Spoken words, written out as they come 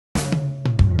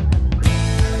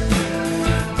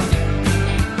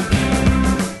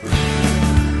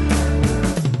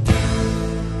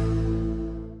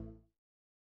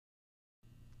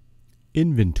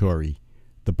Inventory,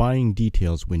 the Buying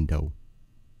Details window.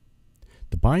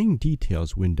 The Buying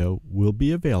Details window will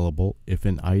be available if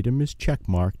an item is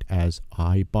checkmarked as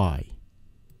I buy.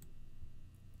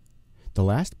 The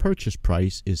last purchase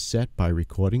price is set by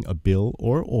recording a bill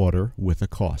or order with a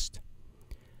cost.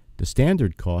 The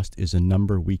standard cost is a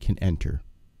number we can enter.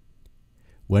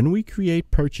 When we create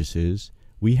purchases,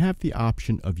 we have the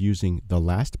option of using the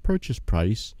last purchase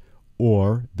price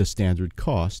or the standard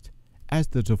cost as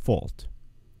the default.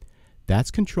 That's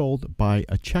controlled by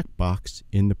a checkbox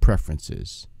in the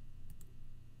preferences.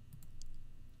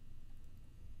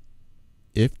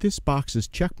 If this box is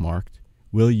checkmarked,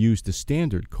 we'll use the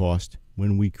standard cost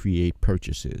when we create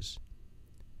purchases.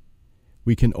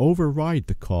 We can override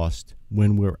the cost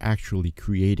when we're actually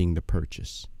creating the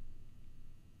purchase.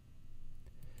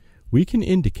 We can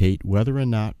indicate whether or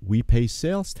not we pay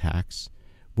sales tax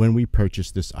when we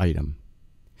purchase this item.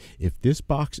 If this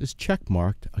box is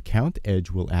checkmarked,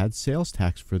 AccountEdge will add sales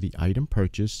tax for the item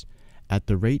purchase at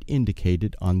the rate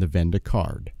indicated on the vendor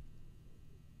card.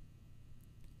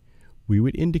 We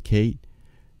would indicate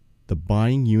the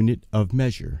buying unit of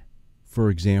measure, for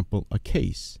example, a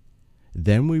case.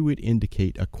 Then we would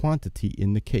indicate a quantity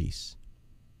in the case.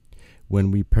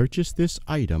 When we purchase this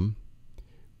item,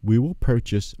 we will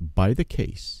purchase by the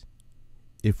case.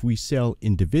 If we sell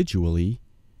individually,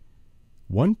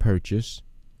 one purchase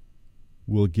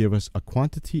will give us a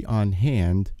quantity on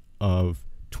hand of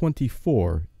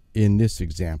 24 in this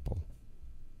example.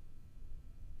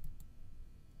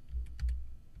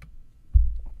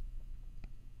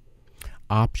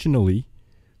 Optionally,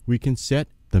 we can set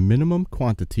the minimum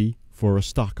quantity for a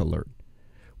stock alert.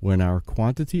 When our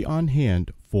quantity on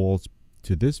hand falls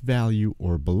to this value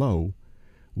or below,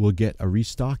 we'll get a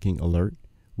restocking alert,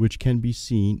 which can be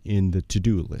seen in the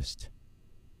to-do list.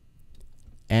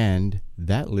 And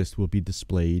that list will be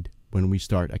displayed when we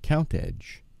start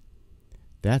AccountEdge.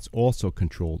 That's also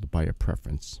controlled by a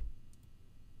preference.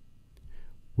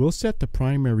 We'll set the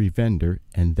primary vendor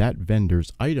and that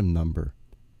vendor's item number.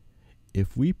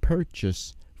 If we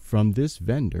purchase from this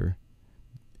vendor,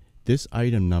 this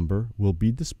item number will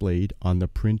be displayed on the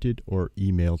printed or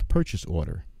emailed purchase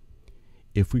order.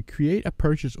 If we create a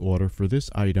purchase order for this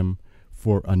item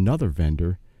for another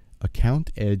vendor,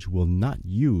 AccountEdge will not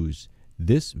use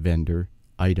this vendor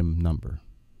item number.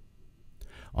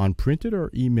 On printed or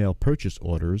email purchase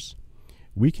orders,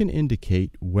 we can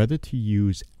indicate whether to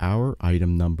use our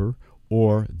item number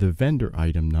or the vendor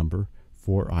item number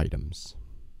for items.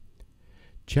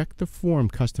 Check the form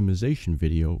customization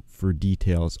video for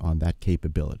details on that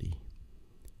capability.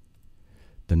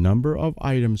 The number of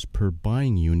items per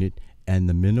buying unit and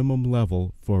the minimum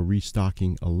level for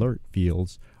restocking alert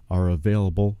fields are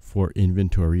available for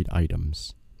inventoried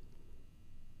items.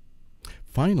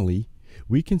 Finally,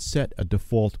 we can set a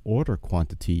default order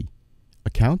quantity.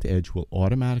 AccountEdge will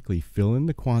automatically fill in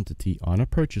the quantity on a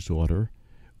purchase order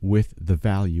with the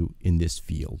value in this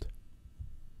field.